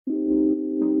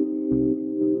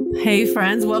Hey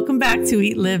friends, welcome back to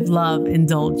Eat, Live, Love,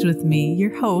 Indulge with me,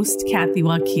 your host, Kathy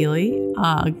Wakili.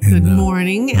 Good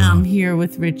morning. I'm here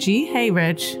with Richie. Hey,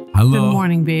 Rich. Hello. Good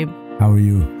morning, babe. How are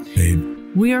you,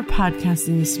 babe? We are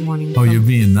podcasting this morning. Oh, you're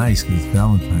being nice because it's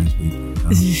Valentine's week.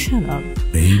 Shut up.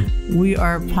 Babe. We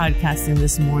are podcasting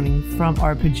this morning from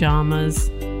our pajamas.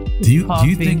 Do you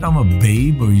think I'm a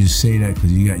babe, or you say that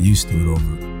because you got used to it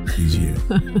over these years?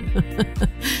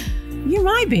 You're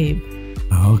my babe.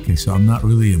 Oh, okay, so I'm not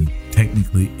really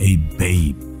technically a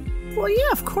babe. Well,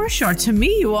 yeah, of course you are. To me,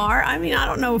 you are. I mean, I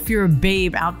don't know if you're a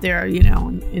babe out there, you know,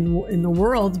 in the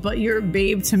world, but you're a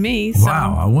babe to me. So.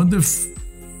 Wow, I wonder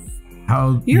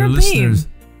how your listeners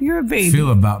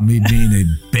feel about me being a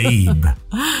babe.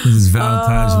 This is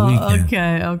Valentine's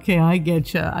weekend. Okay, I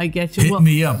get you. Hit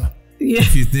me up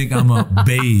if you think I'm a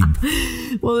babe.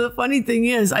 Well, the funny thing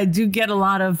is, I do get a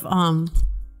lot of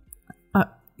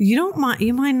you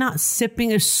mind not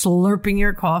sipping or slurping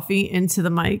your coffee into the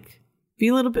mic? Be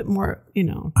a little bit more, you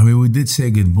know. I mean, we did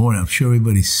say good morning. I'm sure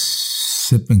everybody's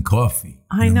sipping coffee.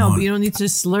 I know, but you don't need to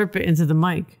slurp it into the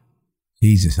mic.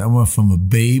 Jesus, I went from a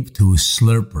babe to a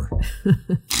slurper.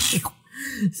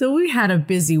 So we had a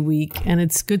busy week, and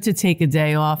it's good to take a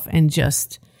day off and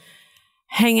just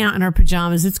hang out in our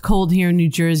pajamas. It's cold here in New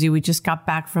Jersey. We just got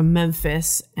back from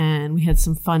Memphis, and we had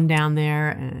some fun down there,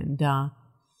 and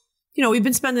you know, we've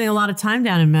been spending a lot of time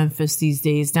down in Memphis these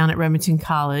days, down at Remington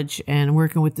College, and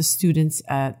working with the students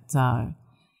at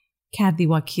Kathy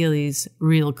Wakili's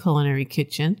Real Culinary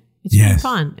Kitchen. It's been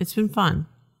fun. It's been fun.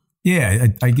 Yeah,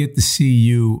 I get to see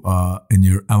you in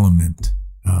your element.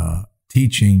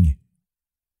 Teaching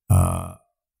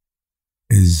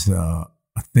is a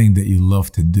thing that you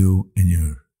love to do, and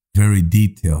you're very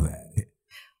detailed at it.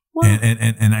 Well,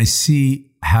 and I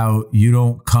see how you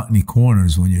don't cut any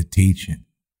corners when you're teaching.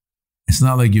 It's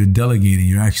not like you're delegating.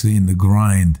 You're actually in the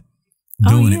grind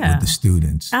doing it with the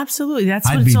students. Absolutely. That's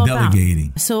what it's all about. I'd be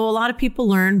delegating. So a lot of people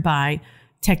learn by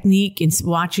technique and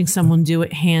watching someone do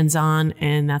it hands-on,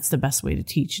 and that's the best way to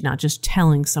teach, not just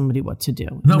telling somebody what to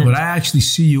do. No, but I actually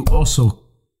see you also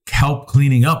help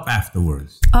cleaning up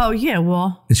afterwards. Oh, yeah.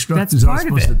 Well, instructors are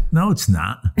supposed to. No, it's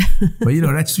not. But, you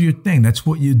know, that's your thing. That's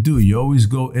what you do. You always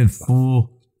go in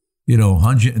full,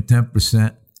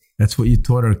 110%. That's what you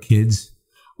taught our kids.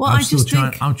 Well, I'm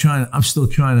still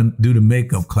trying to do the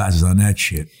makeup classes on that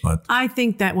shit. But I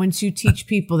think that once you teach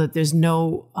people that there's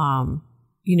no,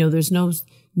 there's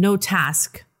no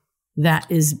task that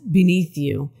is beneath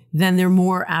you, then they're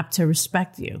more apt to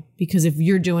respect you. Because if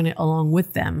you're doing it along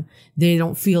with them, they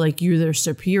don't feel like you're their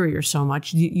superior so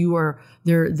much. You are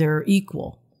they're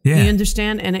equal. Yeah. You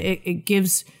understand? And it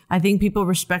gives, I think, people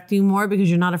respect you more because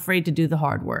you're not afraid to do the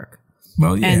hard work.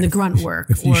 Well, yeah, and the grunt work,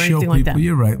 if you or show anything people, like that.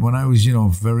 You're right. When I was,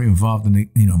 very involved in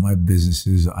my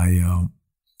businesses, I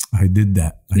did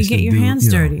that. You get your hands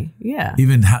dirty, yeah.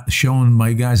 Even showing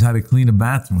my guys how to clean the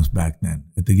bathrooms back then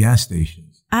at the gas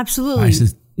stations. Absolutely. I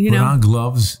used to put on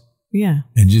gloves,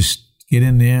 and just get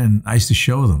in there, and I used to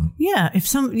show them. Yeah,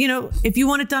 if you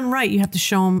want it done right, you have to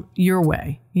show them your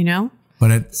way.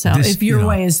 But if your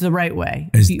way is the right way,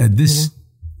 at this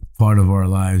part of our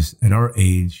lives, at our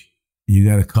age. You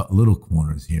got to cut little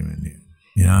corners here and there.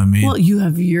 You know what I mean? Well, you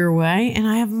have your way and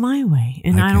I have my way.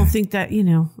 And I don't think that,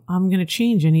 I'm going to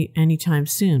change anytime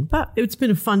soon. But it's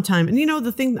been a fun time. And,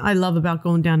 the thing that I love about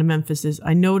going down to Memphis is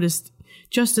I noticed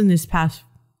just in this past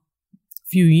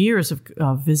few years of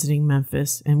visiting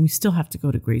Memphis, and we still have to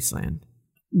go to Graceland.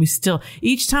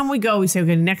 Each time we go, we say,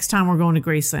 okay, next time we're going to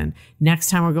Graceland. Next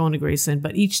time we're going to Graceland.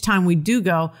 But each time we do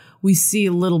go, we see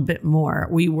a little bit more.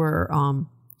 We were...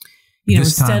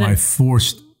 instead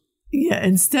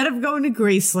of going to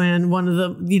Graceland, one of the,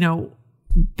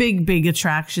 big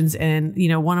attractions and,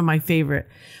 one of my favorite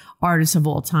artists of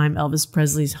all time, Elvis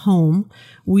Presley's home,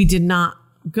 we did not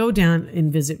go down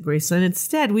and visit Graceland.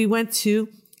 Instead, we went to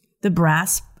the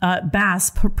Bass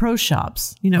Pro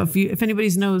Shops. If anybody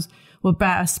knows what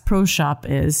Bass Pro Shop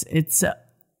is, it's a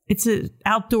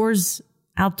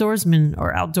outdoorsman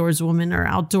or outdoorswoman or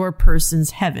outdoor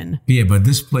person's heaven. Yeah, but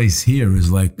this place here is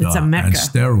like it's a mecca. On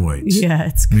steroids. Yeah,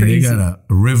 it's crazy. They got a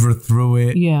river through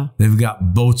it. Yeah. They've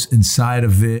got boats inside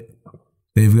of it.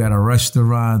 They've got a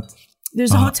restaurant.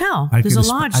 There's a hotel. There's a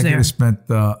lodge there. I could have spent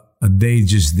a day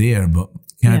just there, but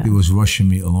Kathy was rushing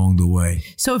me along the way.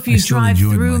 So if you drive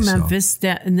through Memphis,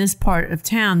 in this part of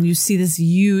town, you see this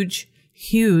huge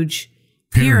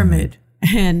pyramid.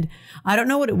 And I don't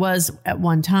know what it was at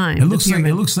one time. It looks like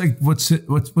what's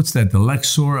that? The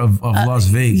Luxor of Las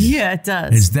Vegas. Yeah, it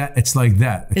does. It's like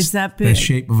that. It's that big. The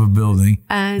shape of a building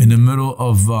and in the middle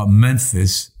of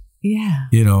Memphis. Yeah.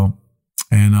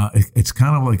 And it's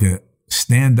kind of like a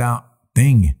standout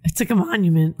thing. It's like a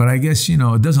monument. But I guess,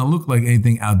 it doesn't look like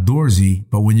anything outdoorsy,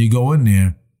 but when you go in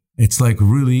there, it's like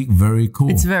really very cool.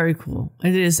 It's very cool.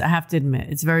 It is, I have to admit,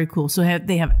 it's very cool. So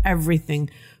they have everything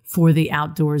for the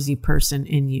outdoorsy person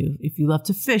in you. If you love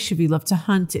to fish, if you love to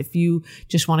hunt, if you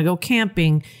just want to go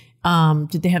camping,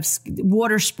 did they have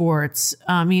water sports?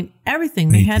 I mean, everything.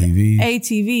 They had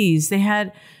ATVs. They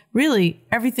had really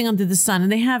everything under the sun.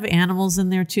 And they have animals in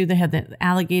there too. They had the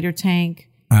alligator tank.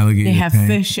 They have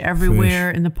fish everywhere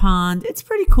in the pond. It's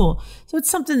pretty cool. So it's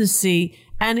something to see.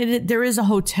 And there is a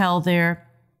hotel there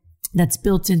that's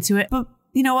built into it. But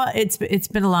you know what? It's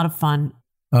been a lot of fun.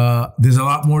 There's a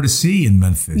lot more to see in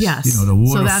Memphis. Yes. The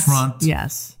waterfront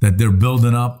that they're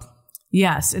building up.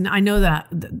 Yes. And I know that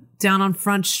down on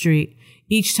Front Street,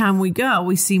 each time we go,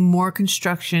 we see more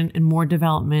construction and more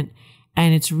development.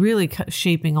 And it's really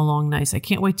shaping along nice. I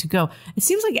can't wait to go. It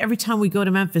seems like every time we go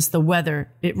to Memphis, the weather,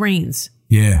 it rains.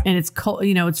 Yeah. And it's cold,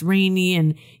 it's rainy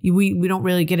and we don't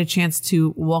really get a chance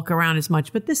to walk around as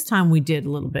much. But this time we did a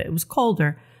little bit. It was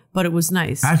colder, but it was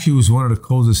nice. Actually, it was one of the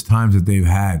coldest times that they've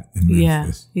had in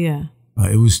Memphis. Yeah.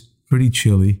 It was pretty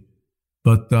chilly.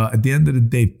 But at the end of the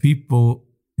day, people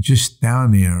just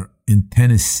down there in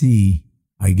Tennessee,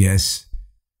 I guess,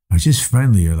 are just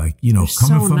friendlier. Like,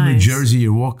 coming from New Jersey,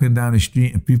 you're walking down the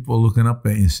street and people are looking up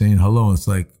at you and saying hello. It's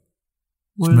like,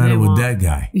 what's the matter with that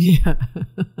guy? Yeah.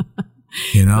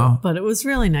 But it was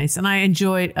really nice. And I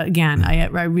enjoyed, again,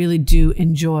 I really do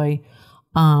enjoy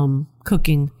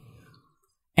cooking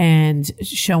and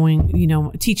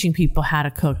showing, teaching people how to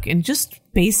cook and just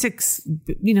basics,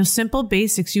 simple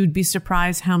basics. You would be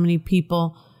surprised how many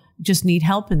people just need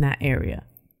help in that area.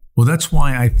 Well, that's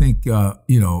why I think,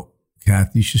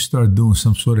 Kath, you should start doing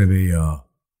some sort of a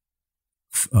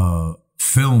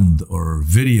filmed or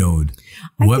videoed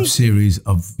web series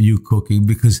of you cooking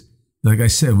because, like I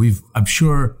said, I'm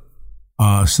sure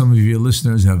some of your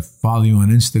listeners have followed you on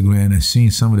Instagram and seen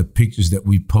some of the pictures that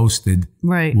we posted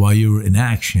while you were in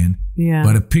action. Yeah.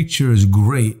 But a picture is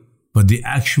great, but the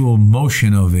actual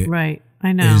motion of it,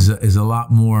 I know, is a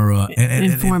lot more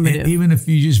informative. And even if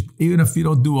you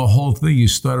don't do a whole thing, you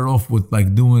start off with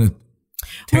like doing it.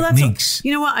 Techniques.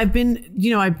 You know what? I've been,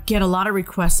 I get a lot of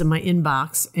requests in my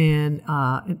inbox and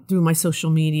through my social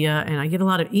media, and I get a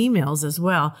lot of emails as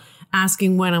well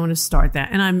asking when I'm going to start that.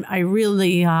 And I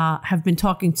really have been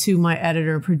talking to my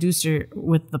editor and producer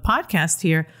with the podcast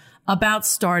here about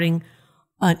starting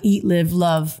an Eat, Live,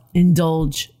 Love,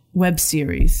 Indulge web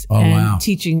series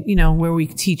teaching, where we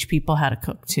teach people how to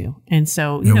cook too. And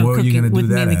so, cooking with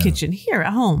me in the kitchen here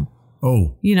at home.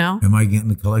 Oh, am I getting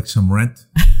to collect some rent?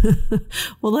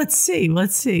 Well, let's see. We'll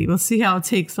see how it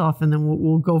takes off, and then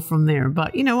we'll go from there.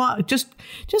 But you know what? Just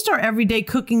our everyday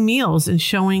cooking meals and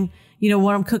showing,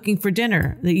 what I'm cooking for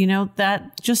dinner.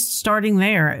 That just starting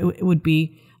there, it would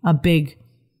be I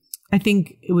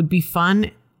think it would be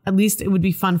fun. At least it would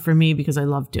be fun for me because I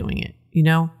love doing it,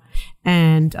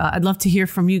 And I'd love to hear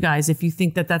from you guys. If you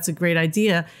think that that's a great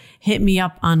idea, hit me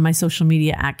up on my social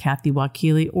media at Kathy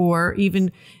Wakili, or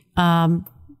even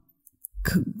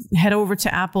head over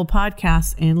to Apple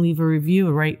Podcasts and leave a review,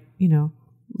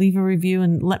 leave a review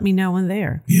and let me know in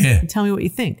there. Yeah. And tell me what you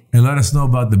think. And let us know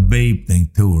about the babe thing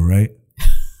too, right?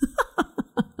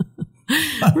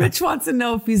 Rich wants to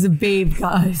know if he's a babe,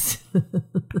 guys.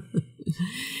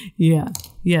 Yeah.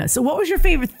 Yeah. So what was your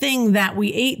favorite thing that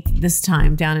we ate this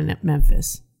time down in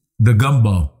Memphis? The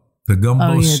gumbo. The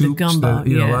gumbo soups. The gumbo.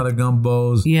 A lot of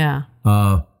gumbos. Yeah.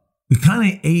 We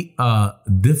kind of ate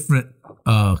different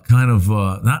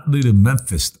not really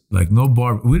Memphis, like no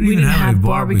bar. We didn't even have any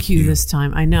barbecue this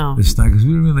time. I know. This time, because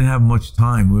we didn't really have much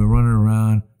time. We were running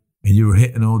around and you were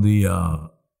hitting all the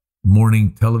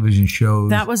morning television shows.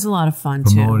 That was a lot of fun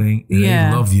promoting, too. And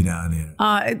they love you down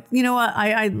there. You know what?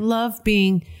 I love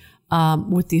being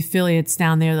with the affiliates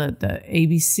down there, the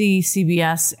ABC,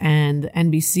 CBS, and the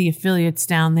NBC affiliates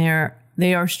down there.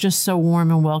 They are just so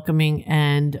warm and welcoming,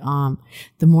 and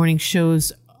the morning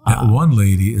shows. That one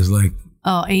lady is like,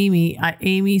 Amy.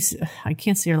 Amy's, I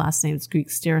can't say her last name. It's Greek.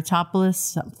 Steratopoulos,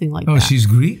 something like that. Oh, she's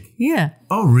Greek? Yeah.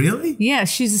 Oh, really? Yeah,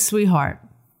 she's a sweetheart.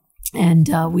 And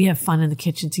we have fun in the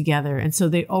kitchen together. And so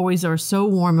they always are so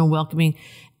warm and welcoming.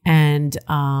 And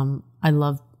I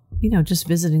love, just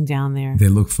visiting down there. They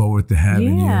look forward to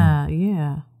having you.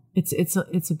 Yeah.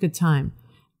 It's a good time.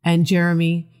 And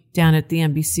Jeremy down at the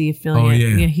NBC affiliate. Oh,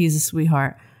 yeah. He's a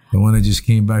sweetheart. The one that just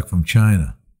came back from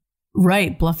China.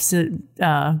 Right. Bluff City.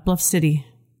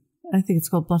 I think it's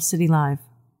called Bluff City Live.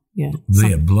 Yeah.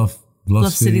 Yeah, Bluff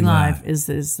Bluff City Live is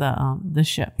the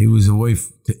ship. He was away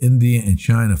to India and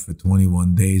China for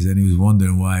 21 days, and he was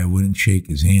wondering why I wouldn't shake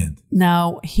his hand.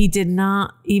 No, he did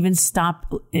not even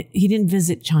stop. He didn't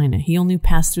visit China. He only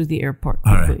passed through the airport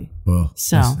quickly. All right. Well,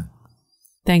 so listen.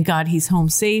 Thank God he's home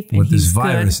safe. And with this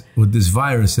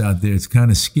virus out there, it's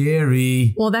kind of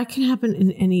scary. Well, that can happen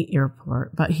in any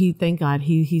airport, but thank God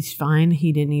he's fine.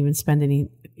 He didn't even spend any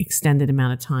extended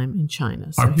amount of time in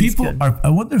China. So I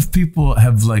wonder if people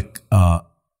have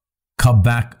cut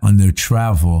back on their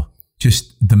travel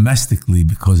just domestically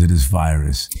because of this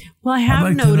virus. Well, I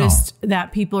have noticed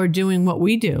that people are doing what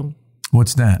we do.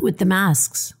 What's that? With the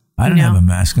masks. I don't have a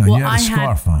mask on. Well, you have a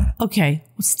scarf on. Okay.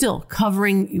 Still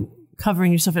covering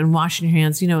yourself and washing your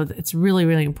hands. It's really,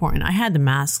 really important. I had the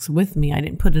masks with me. I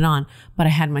didn't put it on, but I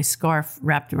had my scarf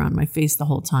wrapped around my face the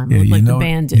whole time. It looked like the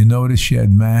bandit. You notice she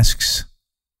had masks?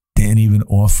 Didn't even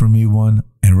offer me one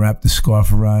and wrapped the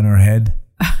scarf around her head.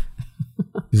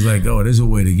 He's like, oh, there's a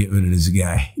way to get rid of this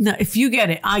guy. No, if you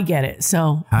get it, I get it.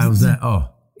 So how's that? Oh,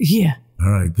 yeah. All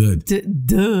right, good.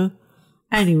 Duh.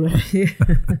 Anyway,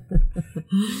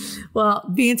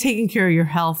 well, taking care of your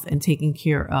health and taking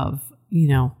care of,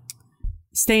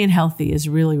 staying healthy is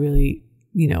really, really,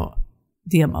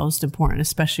 the most important,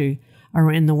 especially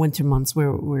in the winter months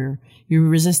where your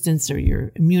resistance or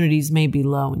your immunities may be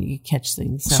low and you can catch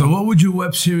things. So what would your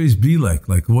web series be like?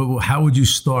 How would you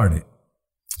start it?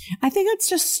 I think let's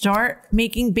just start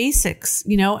making basics,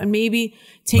 and maybe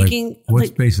taking...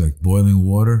 What's basic? Like boiling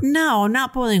water? No,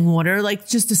 not boiling water. Like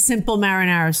just a simple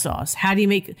marinara sauce. How do you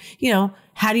make a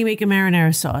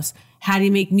marinara sauce? How do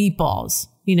you make meatballs?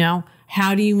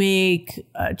 How do you make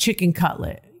a chicken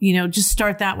cutlet? Just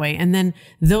start that way. And then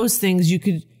those things you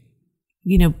could,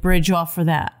 bridge off for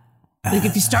that. Like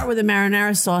if you start with a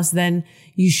marinara sauce, then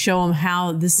you show them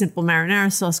how the simple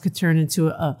marinara sauce could turn into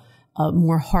a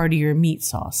more heartier meat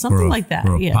sauce, something like that.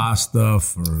 For pasta,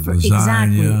 for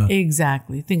lasagna.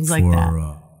 Exactly. Things like that.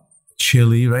 For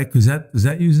chili, right? Because is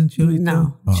that using chili?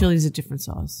 No, chili's a different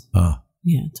sauce.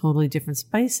 Yeah, totally different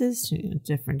spices,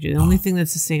 different. The only thing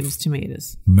that's the same is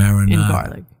tomatoes. Marinara. And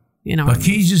garlic. But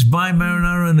can you just buy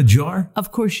marinara in a jar?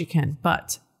 Of course you can,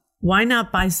 but why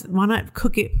not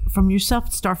cook it from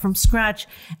yourself, start from scratch,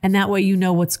 and that way you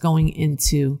know what's going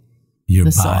into your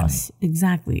the body. Sauce.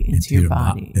 Exactly, into your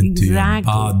body. Your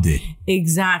body.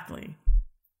 Exactly.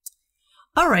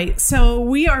 All right, so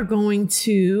we are going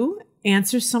to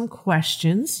answer some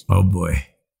questions. Oh boy.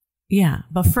 Yeah,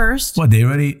 but first... What, they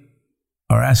already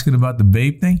are asking about the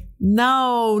babe thing?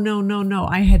 No.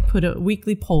 I had put a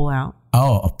weekly poll out.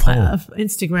 Oh, a poll. An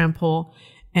Instagram poll,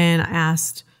 and I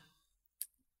asked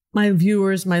my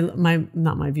viewers, not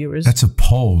my viewers. That's a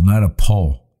poll, not a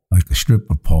poll, like a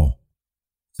stripper pole.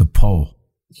 It's a poll.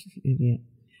 You idiot.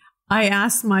 I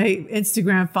asked my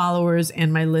Instagram followers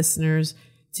and my listeners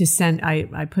to send,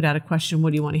 I put out a question,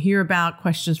 what do you want to hear about?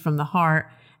 Questions from the heart.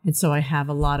 And so I have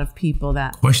a lot of people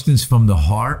that... Questions from the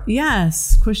heart?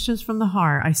 Yes, questions from the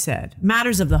heart, I said.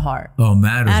 Matters of the heart. Oh,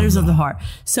 matters of the heart.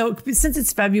 So since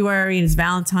it's February and it's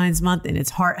Valentine's month and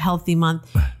it's Heart Healthy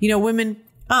Month, women...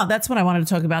 Oh, that's what I wanted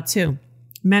to talk about too.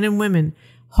 Men and women,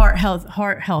 Heart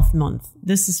Health Month.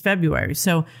 This is February.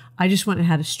 So I just went and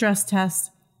had a stress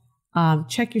test.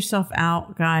 Check yourself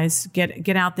out, guys.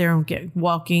 Get out there and get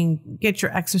walking, get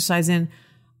your exercise in.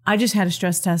 I just had a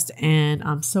stress test and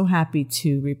I'm so happy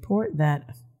to report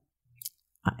that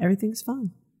everything's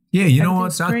fine. Yeah, you know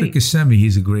what? Dr. Kasemi,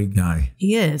 he's a great guy.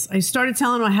 He is. I started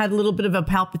telling him I had a little bit of a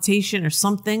palpitation or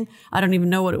something. I don't even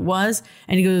know what it was.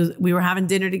 And he goes, we were having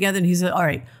dinner together and he said, all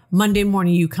right, Monday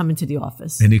morning you come into the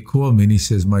office. And he called me and he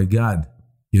says, my God,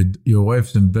 your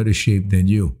wife's in better shape than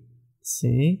you.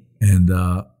 See? And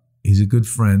he's a good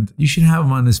friend. You should have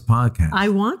him on this podcast. I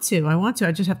want to.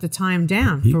 I just have to tie him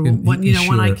down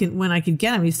when I can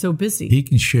get him. He's so busy. He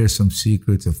can share some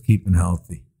secrets of keeping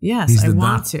healthy. Yes, I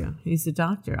want to. He's the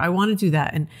doctor. I want to do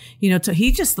that. And,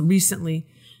 he just recently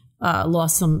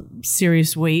lost some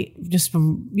serious weight just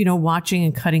from, watching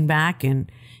and cutting back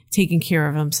and taking care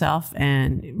of himself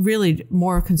and really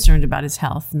more concerned about his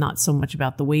health, not so much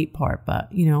about the weight part, but,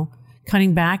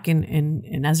 cutting back.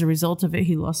 And as a result of it,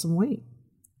 he lost some weight,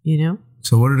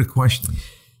 So what are the questions?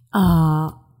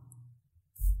 The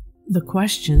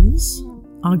questions...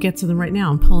 I'll get to them right now.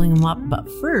 I'm pulling them up. But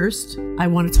first, I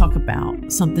want to talk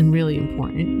about something really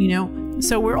important.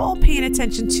 So we're all paying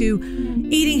attention to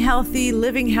eating healthy,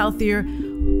 living healthier.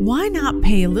 Why not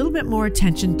pay a little bit more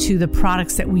attention to the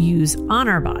products that we use on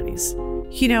our bodies?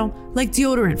 Like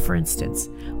deodorant, for instance.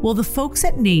 Well, the folks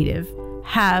at Native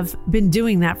have been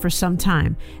doing that for some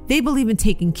time. They believe in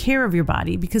taking care of your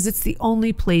body because it's the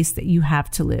only place that you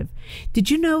have to live. Did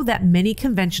you know that many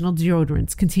conventional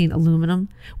deodorants contain aluminum,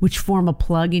 which form a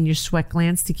plug in your sweat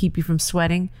glands to keep you from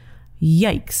sweating?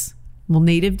 Yikes. Well,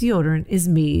 Native deodorant is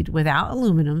made without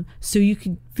aluminum, so you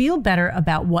can feel better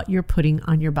about what you're putting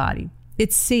on your body.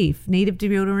 It's safe. Native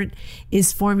deodorant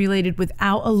is formulated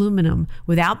without aluminum,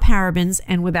 without parabens,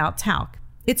 and without talc.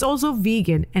 It's also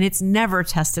vegan, and it's never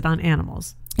tested on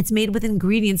animals. It's made with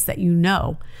ingredients that you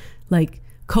know, like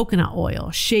coconut oil,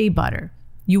 shea butter.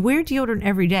 You wear deodorant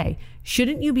every day.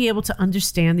 Shouldn't you be able to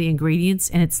understand the ingredients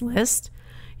in its list?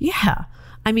 Yeah.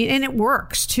 I mean, and it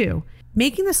works too.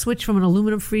 Making the switch from an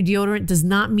aluminum-free deodorant does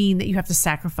not mean that you have to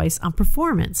sacrifice on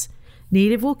performance.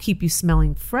 Native will keep you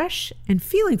smelling fresh and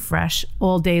feeling fresh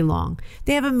all day long.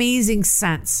 They have amazing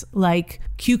scents like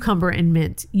cucumber and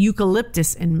mint,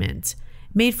 eucalyptus and mint,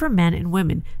 made for men and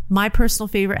women. My personal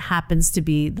favorite happens to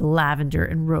be the lavender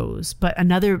and rose, but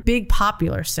another big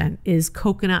popular scent is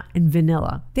coconut and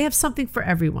vanilla. They have something for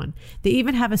everyone. They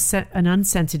even have an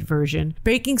unscented version,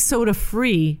 baking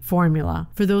soda-free formula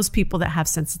for those people that have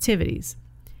sensitivities.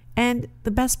 And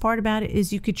the best part about it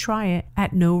is you could try it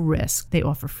at no risk. They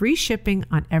offer free shipping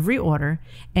on every order,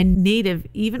 and Native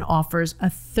even offers a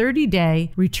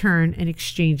 30-day return and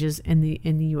exchanges in the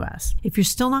US. If you're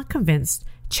still not convinced,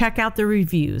 check out the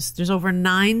reviews. There's over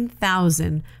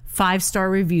 9,000 5-star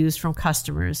reviews from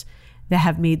customers that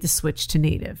have made the switch to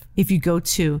Native. If you go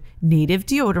to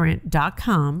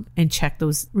nativedeodorant.com and check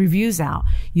those reviews out,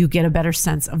 you'll get a better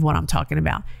sense of what I'm talking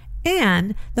about.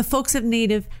 And the folks at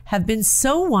Native have been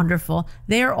so wonderful,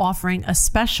 they are offering a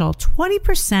special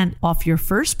 20% off your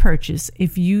first purchase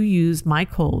if you use my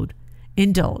code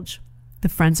INDULGE. The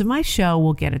friends of my show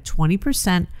will get a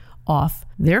 20% off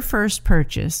their first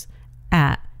purchase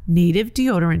at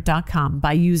nativedeodorant.com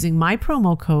by using my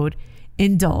promo code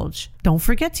INDULGE. Don't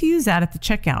forget to use that at the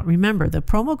checkout. Remember, the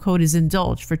promo code is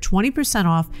INDULGE for 20%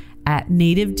 off at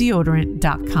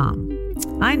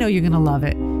nativedeodorant.com. I know you're going to love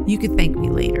it. You can thank me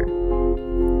later.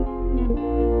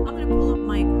 I'm going to pull up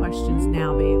my questions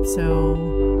now, babe. So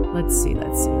let's see.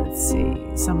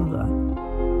 Some of the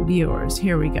viewers.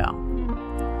 Here we go.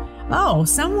 Oh,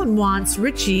 someone wants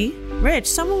Rich,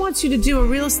 someone wants you to do a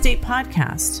real estate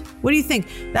podcast. What do you think?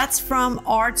 That's from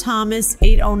R. Thomas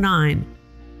 809.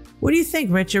 What do you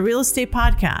think, Rich? A real estate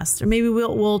podcast? Or maybe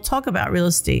we'll talk about real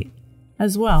estate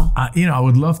as well. I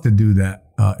would love to do that,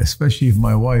 especially if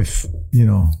my wife,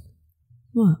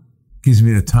 what? Gives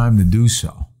me the time to do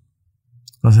so.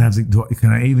 Doesn't have to.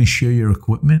 Can I even share your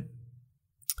equipment?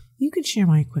 You can share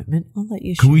my equipment. I'll let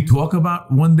you share. Can we talk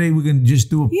about one day we can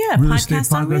just do a real estate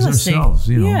podcast ourselves?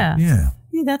 Yeah,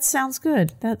 that sounds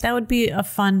good. That would be a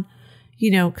fun,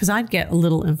 because I'd get a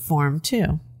little informed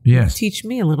too. Yes. Teach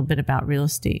me a little bit about real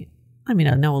estate. I mean,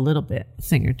 I know a little bit, a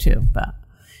thing or two, but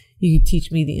you can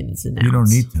teach me the ins and outs. You don't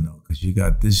need to know because you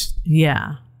got this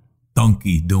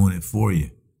donkey doing it for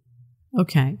you.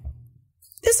 Okay.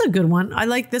 This is a good one. I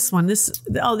like this one. This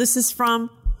is from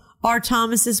R.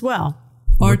 Thomas as well.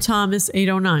 R. Thomas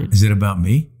 809. Is it about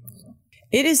me?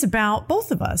 It is about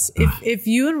both of us. If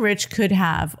you and Rich could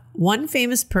have one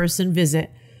famous person visit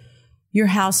your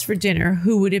house for dinner,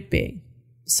 who would it be?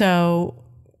 So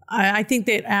I think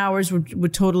that ours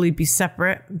would totally be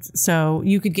separate. So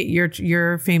you could get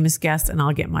your famous guest and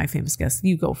I'll get my famous guest.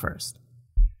 You go first.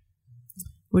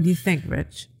 What do you think,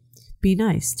 Rich? Be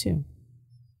nice too.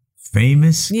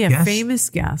 Famous guest? Yeah, famous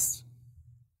guest.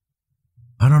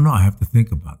 I don't know. I have to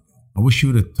think about that. I wish you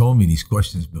would have told me these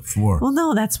questions before. Well,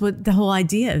 no, that's what the whole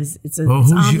idea is. It's on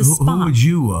the spot. Who would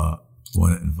you want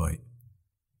to invite?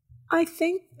 I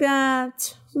think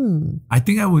that... I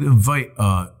think I would invite...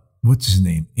 what's his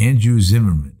name? Andrew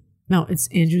Zimmerman. No, it's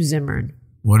Andrew Zimmern.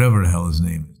 Whatever the hell his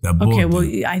name is. Okay, well,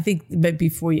 I think that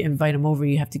before you invite him over,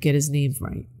 you have to get his name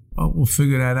right. Oh, we'll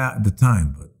figure that out at the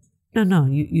time. But no,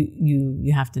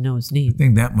 you have to know his name. I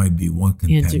think that might be one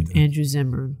contender. Andrew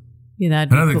Zimmern. Yeah, that'd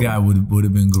be Another cool. guy would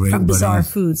have been great. From Bizarre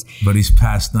Foods. But he's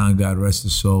passed on, God rest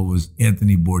his soul, was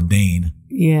Anthony Bourdain.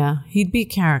 Yeah, he'd be a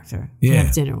character to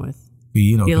have dinner with.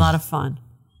 Be a lot of fun.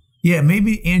 Yeah,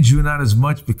 maybe Andrew not as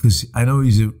much because I know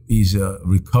he's a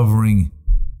recovering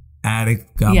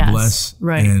addict. God bless.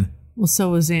 Right. And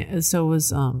so was yeah,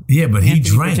 but Anthony he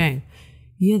drank. Bourdain.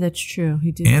 Yeah, that's true.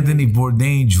 He did. Anthony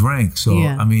Bourdain drank. So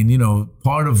I mean,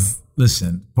 part of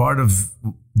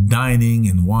dining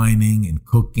and wining and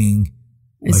cooking,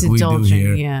 it's like we do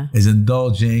here, is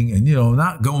indulging and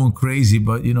not going crazy,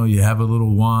 but you have a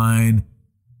little wine.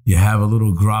 You have a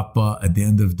little grappa at the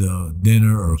end of the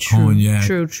dinner or cognac.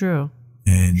 True.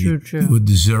 And you do a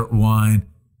dessert wine.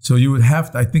 So you would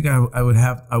have to, I think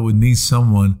I would need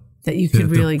someone that you could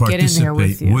really get in there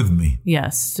with you. With me.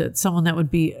 Yes, someone that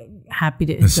would be happy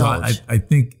to indulge. So I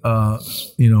think,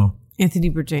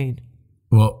 Anthony Bourdain.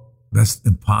 Well, that's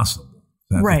impossible.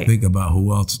 I have to think about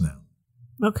who else now.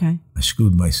 Okay. I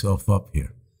screwed myself up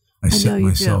here. I set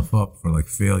myself up for like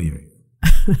failure.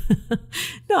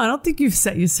 No, I don't think you've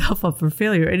set yourself up for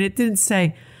failure. And it didn't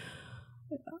say,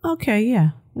 okay,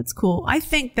 yeah, that's cool. I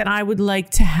think that I would like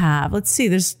to have, let's see,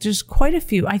 there's quite a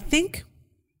few. I think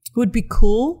it would be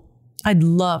cool. I'd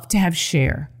love to have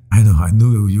Cher. I know. I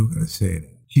knew you were going to say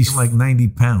that. She's like 90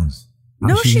 pounds.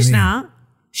 No, she's not.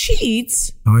 She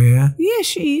eats. Oh, yeah? Yeah,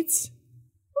 she eats.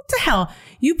 What the hell?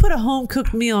 You put a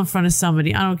home-cooked meal in front of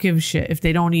somebody, I don't give a shit. If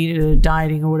they don't eat it or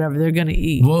dieting or whatever, they're going to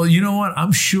eat. Well, you know what?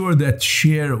 I'm sure that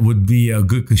Cher would be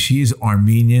good because she is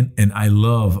Armenian, and I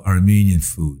love Armenian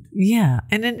food. Yeah.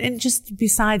 And just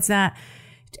besides that,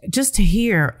 just to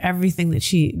hear everything that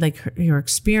she, like her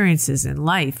experiences in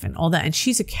life and all that. And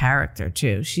she's a character,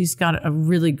 too. She's got a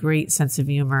really great sense of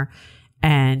humor.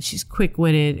 And she's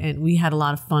quick-witted, and we had a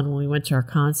lot of fun when we went to her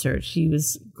concert. She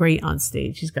was great on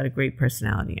stage. She's got a great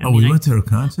personality. We went to her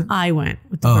concert? I went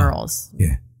with the girls.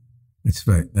 Yeah, that's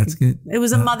right. That's good. It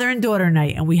was a mother and daughter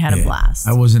night, and we had a blast.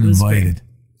 I wasn't invited. Great.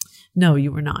 No,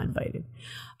 you were not invited.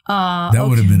 That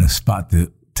would have been a spot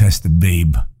to test the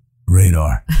babe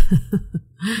radar.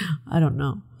 I don't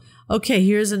know. Okay,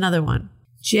 here's another one.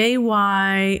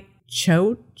 J.Y.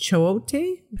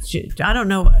 Choote? I don't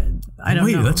know. I don't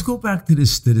know. Wait, let's go back to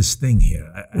this thing here.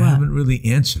 I haven't really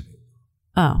answered it.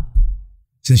 Oh.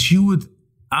 Since you would,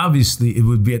 obviously, it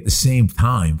would be at the same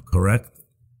time, correct?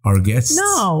 Our guests?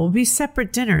 No, it would be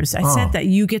separate dinners. I said that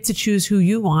you get to choose who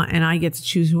you want and I get to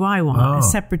choose who I want.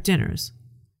 Separate dinners.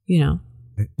 You know.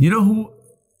 You know who?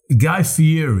 Guy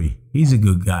Fieri. He's a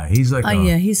good guy. He's like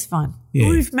yeah, he's fun. Yeah.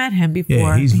 We've met him before.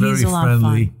 Yeah, he's very a lot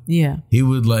friendly. Of fun. Yeah. He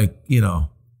would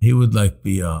he would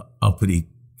be a uppity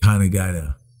kind of guy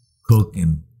to cook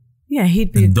and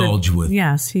he'd be indulge with.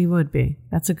 Yes, he would be.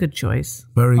 That's a good choice.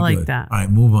 Very good. I like that. All right,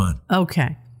 move on.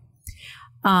 Okay.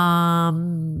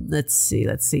 Let's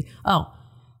see. Oh,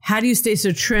 how do you stay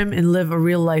so trim and live a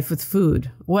real life with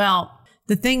food? Well,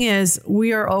 the thing is,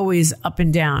 we are always up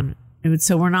and down.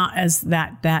 So we're not as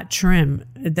that trim.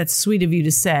 That's sweet of you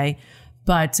to say.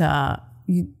 But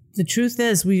the truth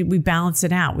is, we balance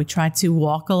it out. We try to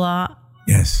walk a lot.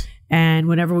 Yes. And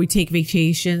whenever we take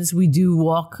vacations, we do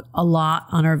walk a lot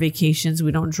on our vacations.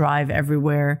 We don't drive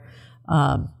everywhere.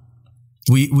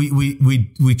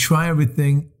 We try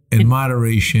everything in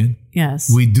moderation. Yes.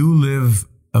 We do live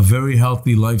a very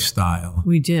healthy lifestyle.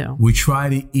 We do. We try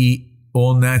to eat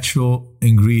all natural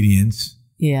ingredients.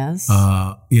 Yes.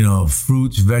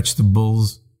 Fruits,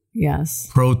 vegetables. Yes.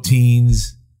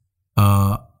 Proteins.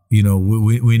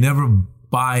 We never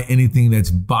buy anything that's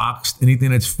boxed,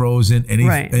 anything that's frozen,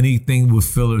 anything with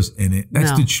fillers in it.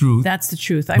 That's the truth. That's the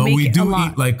truth. But we do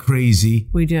eat like crazy.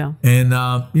 We do. And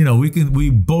we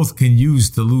both can use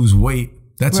to lose weight.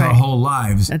 That's our whole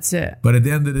lives. That's it. But at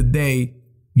the end of the day,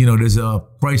 there's a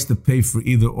price to pay for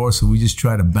either or, so we just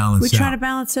try to balance it out. We try to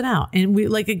balance it out. And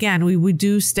we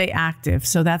do stay active.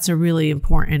 So that's a really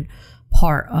important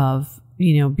part of,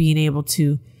 being able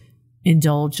to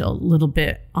indulge a little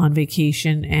bit on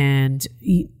vacation and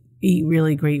eat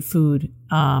really great food.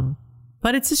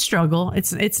 But it's a struggle.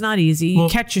 It's not easy. You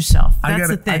catch yourself. That's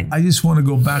the thing. I just want to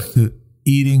go back to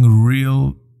eating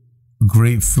real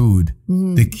great food.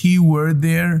 Mm-hmm. The key word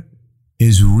there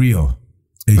is real.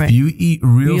 If you eat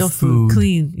real food,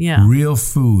 clean, real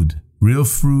food, real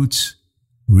fruits,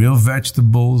 real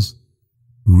vegetables,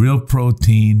 real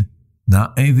protein,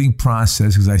 not anything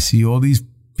processed, because I see all these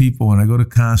people when I go to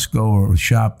Costco or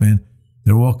shopping,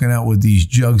 they're walking out with these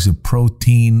jugs of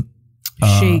protein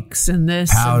shakes and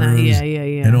this powders and that.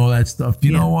 Yeah. And all that stuff.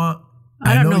 You know what?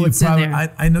 I don't know what's in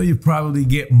there. I know you probably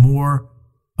get more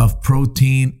of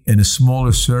protein in the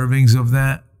smaller servings of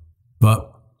that, but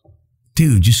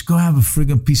dude, just go have a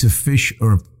friggin' piece of fish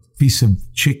or a piece of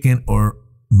chicken, or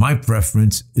my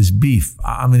preference is beef.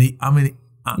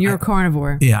 You're a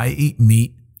carnivore. Yeah, I eat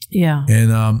meat. Yeah.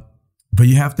 And but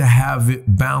you have to have it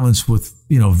balanced with,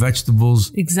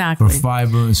 vegetables exactly for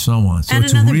fiber and so on. So and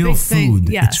it's real food.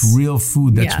 Yes. It's real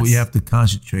food. That's what you have to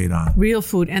concentrate on. Real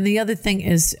food. And the other thing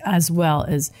is, as well,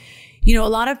 is, a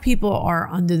lot of people are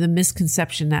under the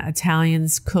misconception that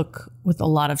Italians cook with a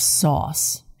lot of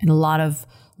sauce and a lot of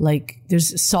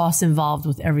there's sauce involved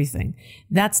with everything.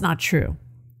 That's not true.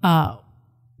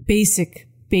 Basic.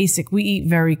 We eat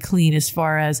very clean as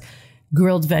far as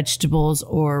grilled vegetables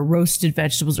or roasted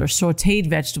vegetables or sauteed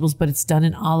vegetables, but it's done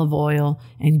in olive oil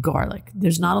and garlic.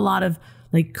 There's not a lot of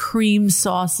cream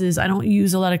sauces. I don't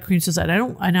use a lot of cream sauce. I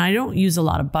don't use a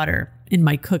lot of butter. in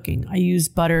my cooking. I use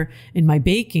butter in my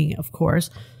baking, of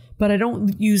course, but I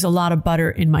don't use a lot of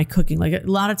butter in my cooking. Like a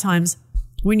lot of times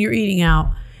when you're eating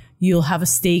out, you'll have a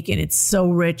steak and it's so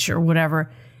rich or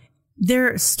whatever.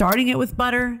 They're starting it with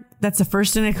butter. That's the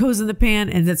first thing that goes in the pan,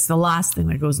 and that's the last thing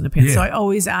that goes in the pan. Yeah. So I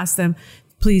always ask them,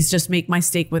 please just make my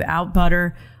steak without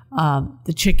butter.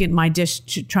 The chicken, my dish,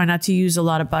 try not to use a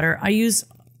lot of butter.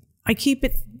 I keep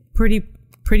it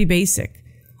pretty basic.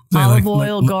 Yeah, olive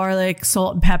oil, garlic,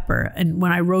 salt, and pepper. And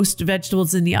when I roast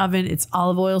vegetables in the oven, it's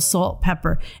olive oil, salt,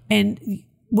 pepper. And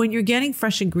when you're getting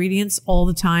fresh ingredients all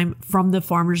the time from the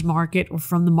farmer's market or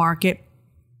from the market,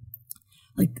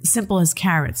 like simple as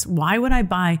carrots, why would I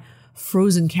buy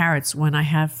frozen carrots when I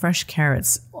have fresh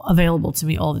carrots available to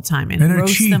me all the time and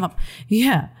roast cheap. Them up?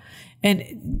 Yeah.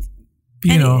 And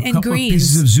a couple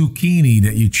greens. Of pieces of zucchini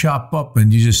that you chop up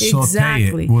and you just saute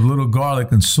it with a little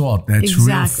garlic and salt. That's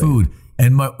real food.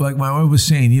 And like my wife was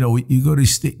saying, you go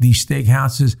to these steak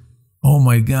houses. Oh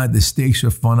my God, the steaks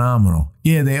are phenomenal.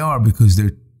 Yeah, they are, because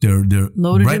they're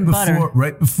loaded in butter.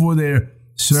 Right before they're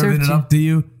serving it up to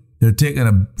you. They're taking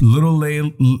a little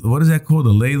ladle. What is that called? A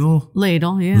ladle?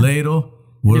 Ladle, yeah. Ladle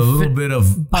with a little bit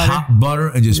of hot butter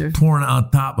and just pouring it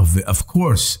on top of it. Of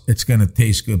course, it's going to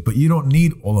taste good, but you don't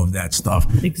need all of that stuff.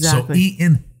 Exactly. So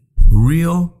eating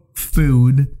real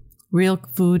food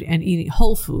and eating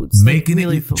whole foods.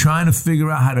 Trying to figure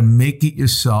out how to make it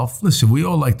yourself. Listen, we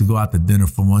all like to go out to dinner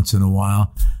for once in a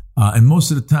while. And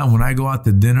most of the time when I go out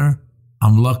to dinner,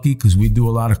 I'm lucky because we do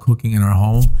a lot of cooking in our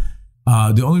home.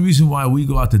 The only reason why we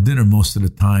go out to dinner most of the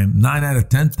time, 9 out of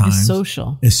 10 times, it's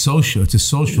social. It's a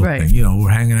social thing. We're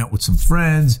hanging out with some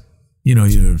friends.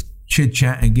 You're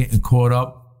chit-chatting, getting caught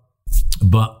up.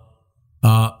 But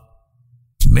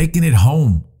making it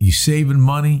home, you're saving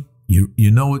money.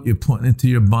 You know what you're putting into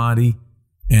your body.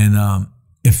 And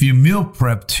if you meal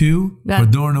prep too for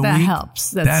during the week,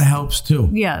 that helps too.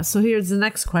 Yeah. So here's the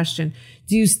next question.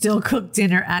 Do you still cook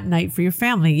dinner at night for your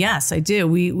family? Yes, I do.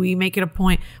 We make it a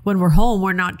point when we're home.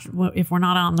 If we're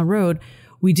not on the road,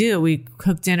 we do. We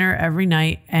cook dinner every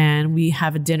night and we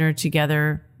have a dinner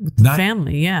together with the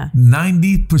family. Yeah.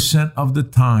 90% of the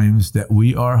times that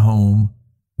we are home,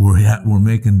 we're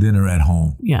making dinner at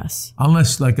home. Yes.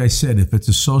 Unless, like I said, if it's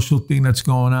a social thing that's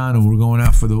going on and we're going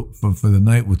out for the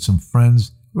night with some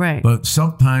friends. Right. But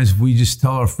sometimes we just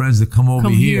tell our friends to come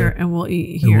here and we'll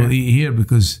eat here.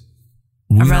 Because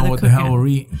we know what the hell we're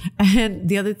eating. And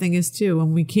the other thing is too,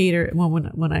 when we cater,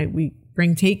 we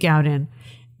bring takeout in,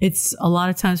 it's a lot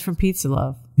of times from Pizza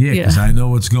Love. Yeah, because I know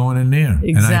what's going in there.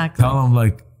 Exactly. And I tell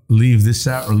them leave this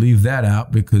out or leave that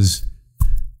out because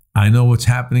I know what's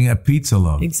happening at Pizza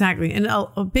Love. Exactly. And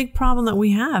a big problem that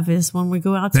we have is when we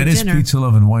go out to dinner. That is Pizza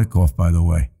Love in Wyckoff, by the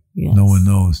way. Yes. No one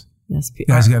knows. Yes. You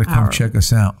guys got to come check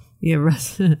us out. Yeah.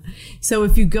 Right. So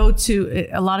if you go to,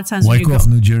 a lot of times Wyckoff,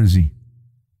 New Jersey.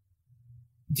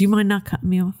 Do you mind not cutting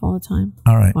me off all the time?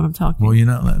 All right. When I'm talking? Well, you're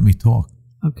not letting me talk.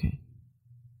 Okay.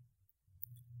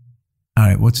 All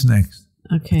right. What's next?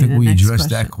 Okay. I think we addressed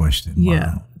that question.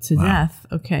 Yeah. Wow. To death.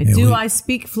 Okay. Yeah, I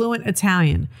speak fluent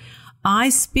Italian? I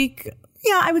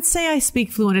would say I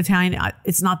speak fluent Italian.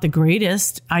 It's not the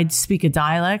greatest. I speak a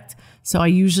dialect. So I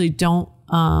usually don't.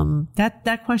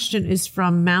 That question is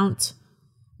from Mount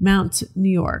New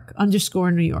York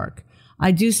 _New York.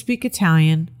 I do speak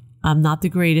Italian. I'm not the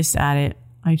greatest at it.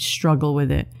 I struggle with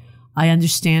it. I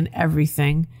understand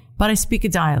everything, but I speak a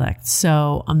dialect,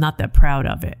 so I'm not that proud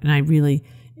of it. And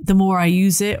the more I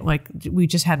use it, like we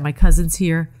just had my cousins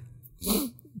here,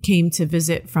 came to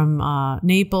visit from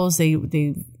Naples.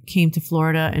 They came to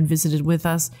Florida and visited with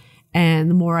us. And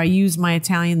the more I use my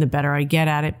Italian, the better I get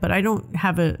at it. But I don't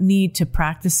have a need to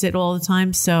practice it all the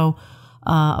time. So,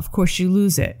 of course, you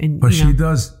lose it. But she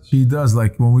does.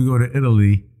 Like when we go to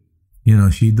Italy,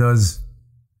 she does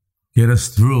get us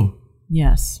through.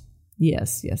 Yes.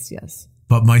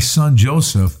 But my son,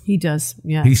 Joseph. He does,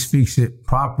 yes. He speaks it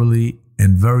properly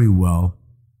and very well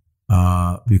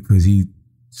because he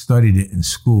studied it in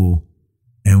school.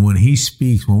 And when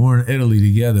we're in Italy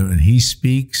together and he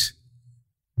speaks,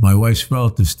 my wife's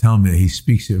relatives tell me that he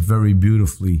speaks it very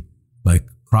beautifully, like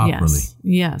properly.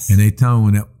 Yes. And they tell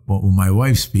me when my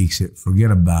wife speaks it,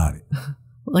 forget about it.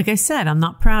 Like I said, I'm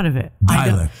not proud of it.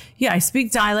 Dialect. I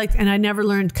speak dialect, and I never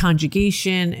learned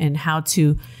conjugation and how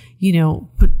to,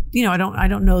 put. I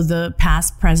don't know the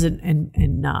past, present,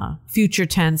 and future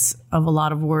tense of a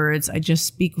lot of words. I just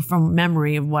speak from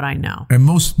memory of what I know. And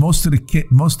most of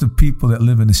the people that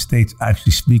live in the States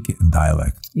actually speak it in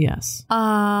dialect. Yes.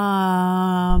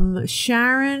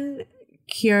 Sharon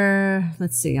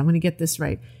let's see. I'm going to get this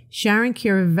right. Sharon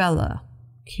Chivarella.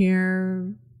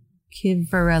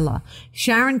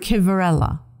 Sharon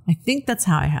Chivarella. I think that's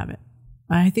how I have it.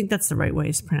 I think that's the right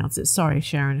way to pronounce it. Sorry,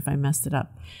 Sharon, if I messed it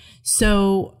up.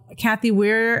 So, Kathy,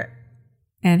 where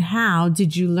and how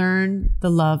did you learn the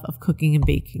love of cooking and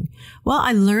baking? Well,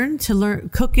 I learned to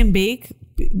cook and bake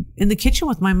in the kitchen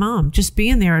with my mom. Just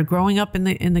being there, growing up in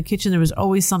the kitchen, there was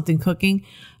always something cooking.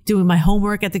 Doing my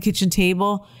homework at the kitchen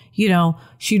table, you know,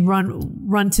 she'd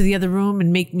run to the other room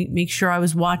and make sure I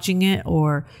was watching it,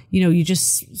 or, you know, you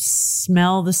just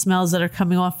smell the smells that are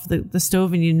coming off the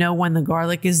stove, and you know when the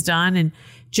garlic is done, and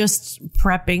just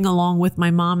prepping along with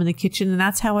my mom in the kitchen. And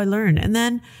that's how I learned. And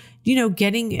then, you know,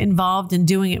 getting involved and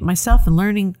doing it myself and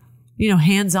learning, you know,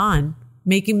 hands-on,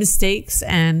 making mistakes.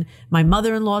 And my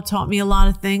mother-in-law taught me a lot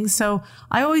of things. So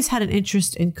I always had an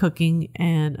interest in cooking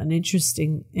and an interest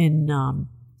in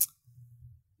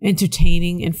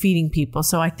entertaining and feeding people.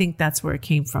 So I think that's where it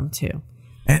came from too.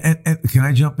 And can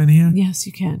I jump in here? Yes,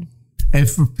 you can. And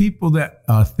for people that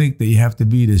think that you have to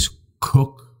be this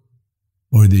cook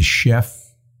or this chef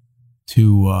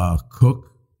to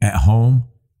cook at home,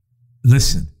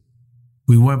 listen,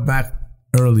 we went back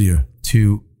earlier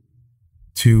to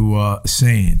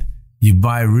saying you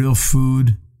buy real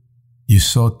food, you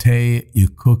saute it, you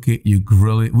cook it, you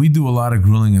grill it. We do a lot of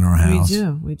grilling in our house.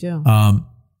 We do.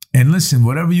 And listen,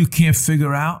 whatever you can't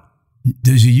figure out,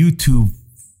 there's a YouTube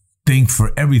thing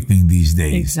for everything these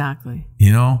days. Exactly.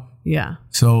 You know? Yeah.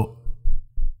 So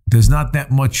there's not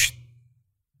that much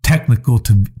technical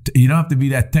you don't have to be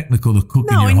that technical to cook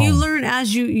in your home. No, and you learn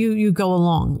as you go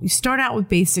along. You start out with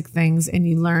basic things and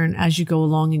you learn as you go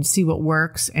along and you see what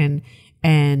works, and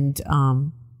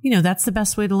you know, that's the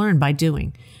best way to learn, by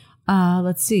doing.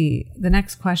 Let's see. The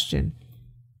next question.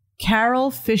 Carol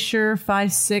Fisher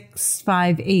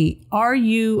 5658. Are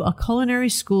you a culinary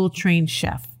school trained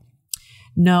chef?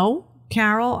 No,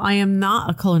 Carol, I am not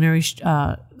a culinary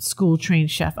school trained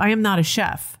chef. I am not a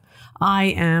chef. I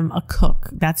am a cook.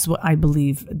 That's what I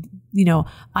believe. You know,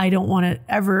 I don't want to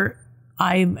ever.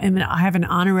 I have an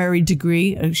honorary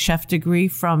degree, a chef degree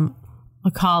from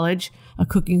a college, a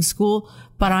cooking school,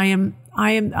 but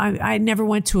I never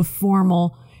went to a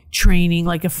formal training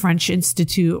like a French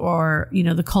Institute or, you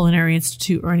know, the Culinary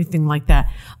Institute or anything like that.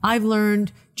 I've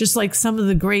learned just like some of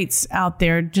the greats out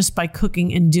there just by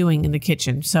cooking and doing in the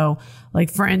kitchen. So like,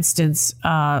 for instance,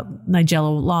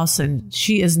 Nigella Lawson,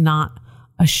 she is not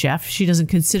a chef. She doesn't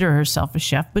consider herself a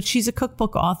chef, but she's a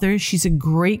cookbook author. She's a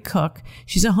great cook.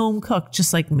 She's a home cook,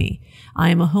 just like me. I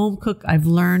am a home cook. I've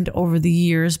learned over the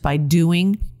years by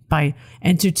doing, by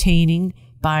entertaining,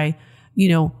 by, you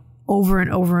know, over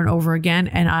and over and over again.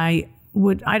 And I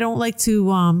don't like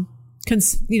to,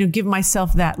 give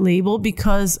myself that label,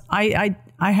 because I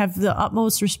have the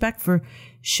utmost respect for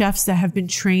chefs that have been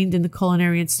trained in the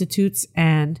culinary institutes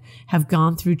and have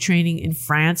gone through training in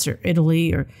France or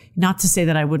Italy, or not to say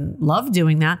that I wouldn't love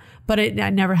doing that, but I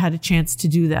never had a chance to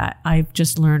do that. I've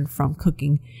just learned from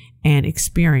cooking and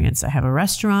experience. I have a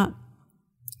restaurant.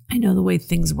 I know the way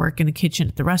things work in a kitchen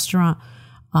at the restaurant.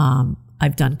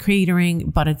 I've done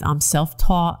catering, but I'm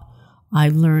self-taught. I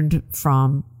learned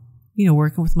from, you know,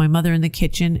 working with my mother in the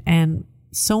kitchen, and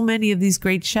so many of these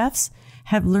great chefs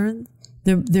have learned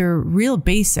their real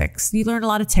basics. You learn a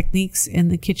lot of techniques in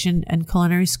the kitchen and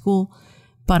culinary school,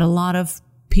 but a lot of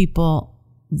people,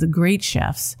 the great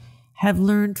chefs, have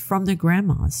learned from their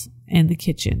grandmas in the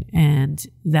kitchen, and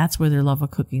that's where their love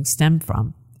of cooking stemmed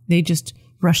from. They just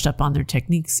brushed up on their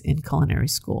techniques in culinary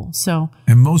school.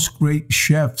 And most great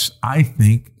chefs, I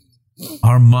think,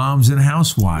 are moms and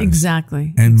housewives.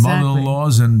 Exactly. And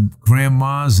mother-in-laws and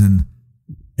grandmas and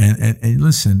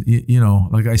listen, you know,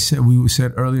 like we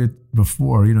said earlier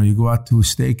before, you know, you go out to a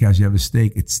steakhouse, you have a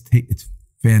steak, it's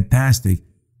fantastic,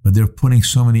 but they're putting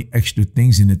so many extra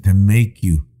things in it to make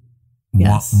you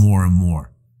want more and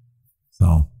more.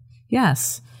 So.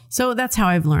 Yes. So that's how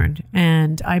I've learned,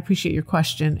 and I appreciate your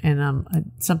question,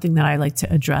 and something that I like to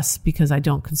address, because I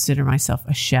don't consider myself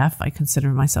a chef. I consider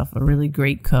myself a really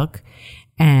great cook,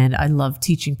 and I love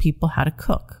teaching people how to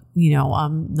cook. You know,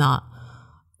 I'm not,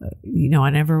 you know,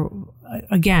 I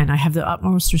have the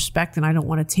utmost respect, and I don't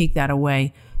want to take that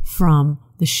away from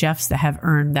the chefs that have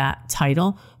earned that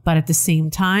title. But at the same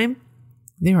time,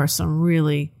 there are some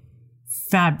really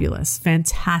fabulous,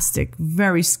 fantastic,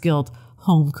 very skilled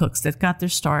home cooks that got their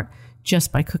start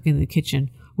just by cooking in the kitchen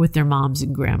with their moms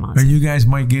and grandmas. And you guys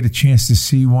might get a chance to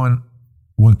see one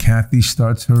when Kathy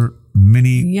starts her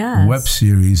mini web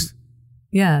series.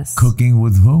 Yes. Cooking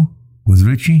with who? With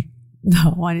Richie?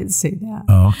 No, I didn't say that.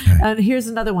 Oh, okay. And here's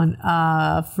another one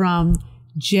from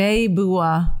J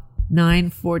Bua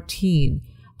 914.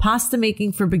 Pasta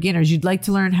making for beginners. You'd like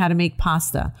to learn how to make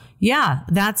pasta. Yeah,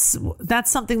 that's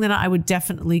something that I would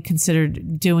definitely consider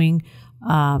doing.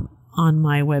 on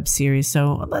my web series.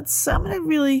 So I'm going to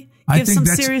really give some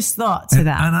serious thought to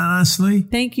that. And honestly,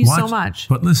 thank you so much.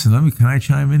 But listen, can I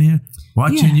chime in here?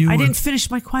 Watching you. I didn't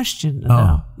finish my question.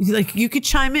 Though. Like, you could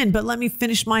chime in, but let me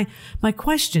finish my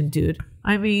question, dude.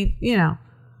 I mean,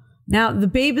 now the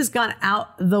babe has gone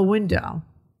out the window.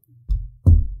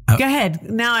 Go ahead.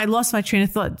 Now I lost my train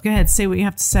of thought. Go ahead. Say what you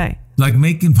have to say. Like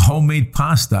making homemade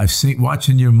pasta. I've seen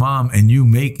watching your mom and you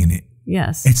making it.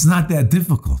 Yes. It's not that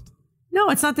difficult. No,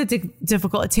 it's not that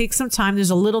difficult. It takes some time. There's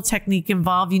a little technique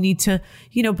involved. You need to,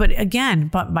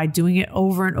 but by doing it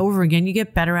over and over again, you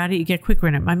get better at it. You get quicker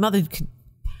in it. My mother could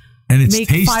make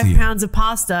tastier. 5 pounds of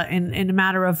pasta in a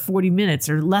matter of 40 minutes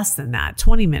or less than that,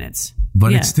 20 minutes.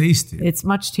 But it's tastier. It's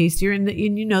much tastier. And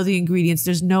the ingredients.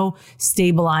 There's no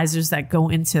stabilizers that go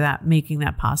into that, making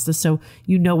that pasta. So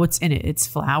you know what's in it. It's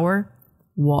flour,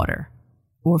 water,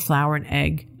 or flour and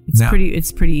egg.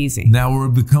 It's pretty easy. Now, where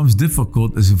it becomes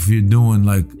difficult is if you're doing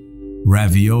like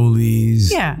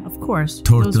raviolis. Yeah, of course.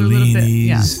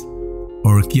 Tortellinis.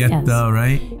 Orecchietta,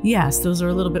 right? Yes, those are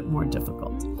a little bit more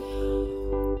difficult.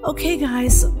 Okay,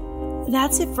 guys,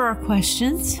 that's it for our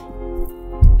questions.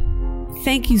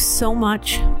 Thank you so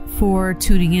much for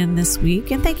tuning in this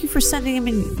week, and thank you for sending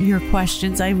in your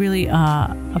questions. I really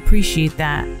appreciate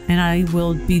that, and I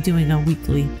will be doing a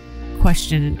weekly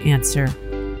question and answer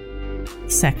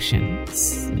section,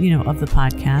 of the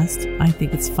podcast. I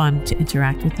think it's fun to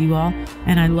interact with you all,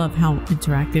 and I love how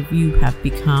interactive you have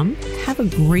become. Have a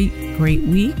great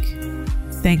week.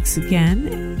 Thanks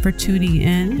again for tuning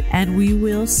in, and we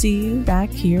will see you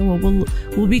back here.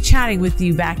 We'll be chatting with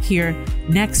you back here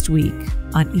next week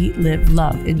on Eat, Live,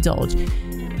 Love, Indulge.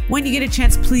 When you get a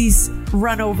chance, please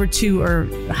run over to or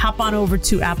hop on over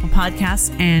to Apple Podcasts,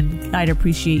 and I'd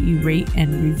appreciate you rate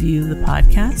and review the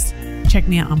podcast. Check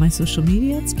me out on my social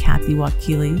media. It's Kathy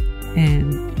Wakili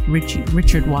and Richard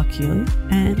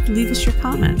Wakili, and leave us your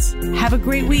comments. Have a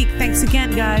great week. Thanks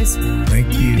again, guys.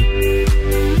 Thank you.